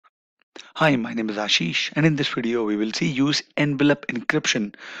Hi, my name is Ashish, and in this video, we will see use envelope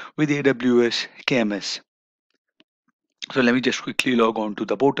encryption with AWS KMS. So, let me just quickly log on to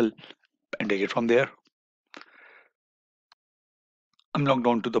the portal and take it from there. I'm logged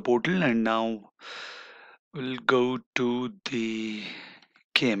on to the portal, and now we'll go to the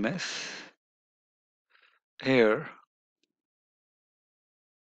KMS here.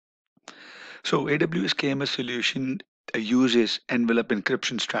 So, AWS KMS solution uses envelope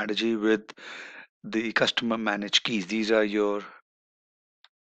encryption strategy with the customer managed keys. These are your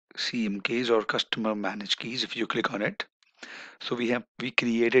CMKs or customer managed keys if you click on it. So we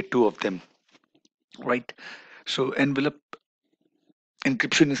created two of them, right? So envelope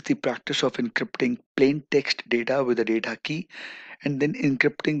encryption is the practice of encrypting plain text data with a data key and then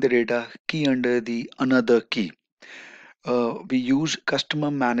encrypting the data key under the another key. We use customer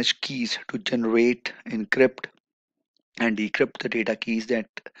managed keys to generate, encrypt, and decrypt the data keys that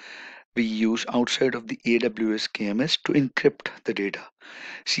we use outside of the AWS KMS to encrypt the data.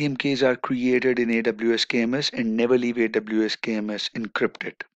 CMKs are created in AWS KMS and never leave AWS KMS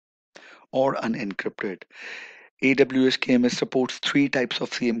encrypted or unencrypted. AWS KMS supports three types of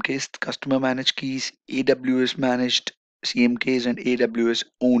CMKs: customer managed keys, AWS managed CMKs, and AWS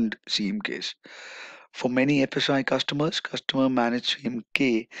owned CMKs. For many FSI customers, customer managed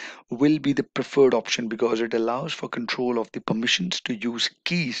CMK will be the preferred option because it allows for control of the permissions to use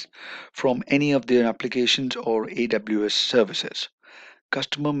keys from any of their applications or AWS services.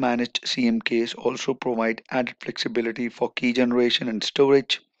 Customer managed CMKs also provide added flexibility for key generation and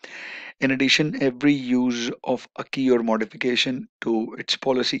storage. In addition, every use of a key or modification to its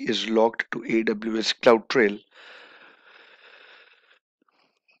policy is logged to AWS CloudTrail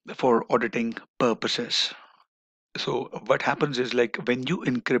for auditing purposes. So what happens is, like, when you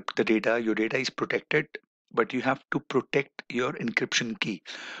encrypt the data, your data is protected, but you have to protect your encryption key.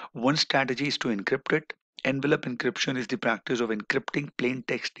 One strategy is to encrypt it. Envelope encryption is the practice of encrypting plain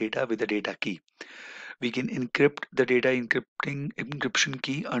text data with a data key. We can encrypt the data encryption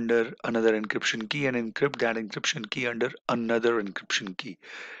key under another encryption key and encrypt that encryption key under another encryption key.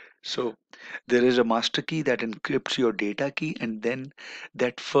 So there is a master key that encrypts your data key and then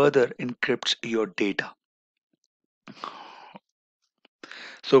that further encrypts your data.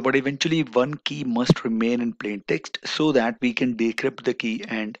 So, but eventually one key must remain in plain text so that we can decrypt the key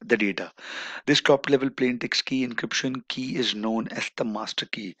and the data. This top level plain text key encryption key is known as the master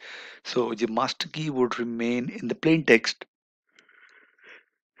key. So the master key would remain in the plain text,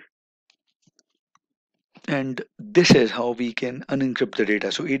 and this is how we can unencrypt the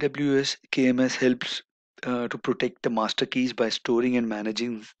data. So AWS KMS helps to protect the master keys by storing and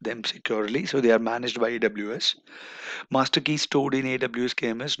managing them securely. So they are managed by AWS. Master keys stored in AWS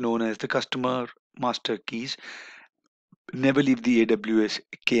KMS, known as the customer master keys, never leave the AWS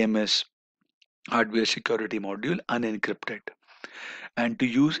KMS hardware security module unencrypted. And to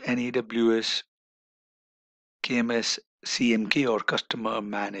use an AWS KMS CMK or customer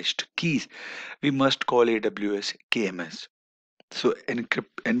managed keys, we must call AWS KMS. So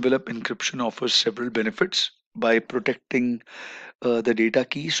envelope encryption offers several benefits by protecting the data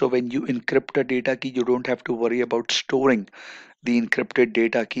key. So when you encrypt a data key, you don't have to worry about storing the encrypted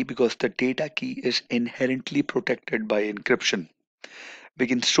data key because the data key is inherently protected by encryption. We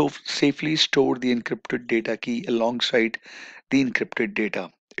can safely store the encrypted data key alongside the encrypted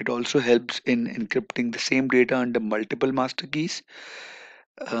data. It also helps in encrypting the same data under multiple master keys,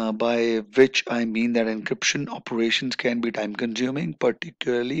 by which I mean that encryption operations can be time consuming,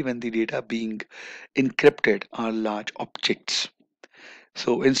 particularly when the data being encrypted are large objects.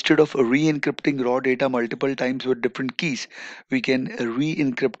 So instead of re-encrypting raw data multiple times with different keys, we can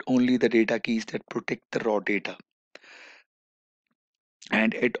re-encrypt only the data keys that protect the raw data.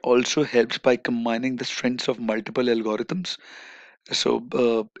 And it also helps by combining the strengths of multiple algorithms.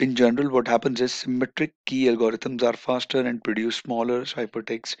 So, in general, what happens is symmetric key algorithms are faster and produce smaller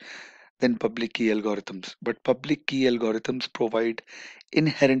ciphertexts than public key algorithms. But public key algorithms provide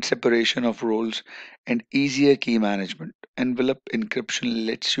inherent separation of roles and easier key management. Envelope encryption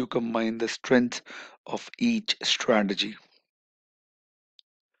lets you combine the strengths of each strategy.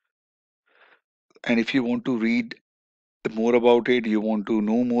 And if you want to read more about it, you want to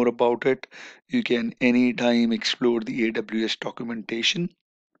know more about it, you can anytime explore the AWS documentation.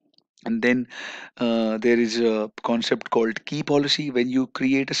 And then there is a concept called key policy. When you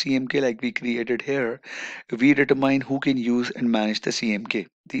create a CMK like we created here, we determine who can use and manage the CMK.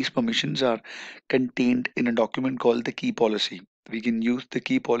 These permissions are contained in a document called the key policy. We can use the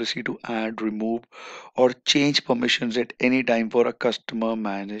key policy to add, remove, or change permissions at any time for a customer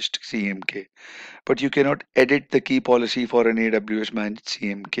managed CMK. But you cannot edit the key policy for an AWS managed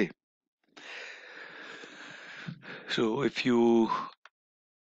CMK. So if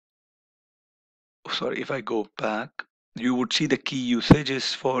I go back, you would see the key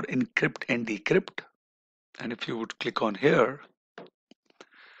usages for encrypt and decrypt. And if you would click on here,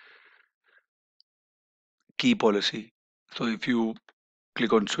 key policy. So if you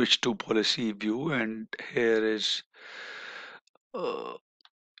click on switch to policy view, and here is uh,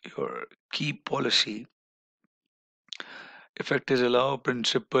 your key policy. Effect is allow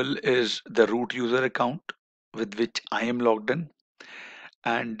principal is the root user account with which I am logged in,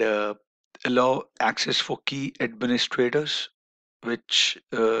 and allow access for key administrators, which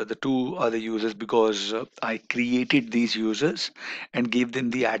the two are the users because I created these users and gave them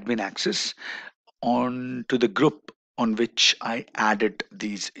the admin access on to the group on which I added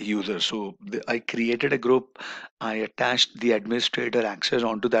these users. So I created a group, I attached the administrator access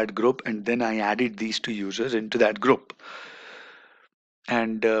onto that group, and then I added these two users into that group.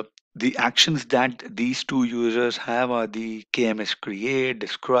 And the actions that these two users have are the KMS create,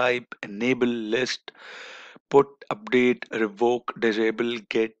 describe, enable, list, put, update, revoke, disable,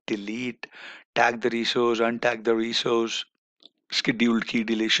 get, delete, tag the resource, untag the resource, scheduled key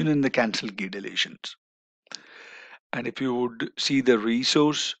deletion, and the cancel key deletions. And if you would see the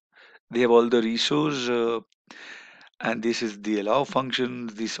resource, they have all the resource, and this is the allow function.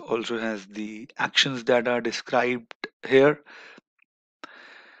 This also has the actions that are described here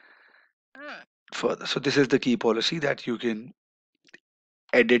further. So this is the key policy that you can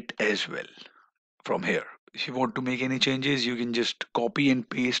edit as well from here. If you want to make any changes, you can just copy and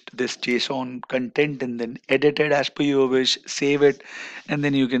paste this JSON content and then edit it as per your wish, save it, and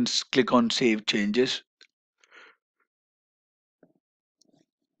then you can click on save changes.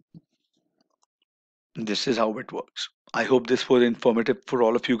 This is how it works. I hope this was informative for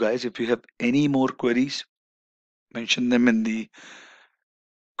all of you guys. If you have any more queries, mention them in the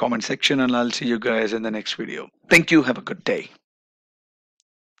comment section, and I'll see you guys in the next video. Thank you. Have a good day.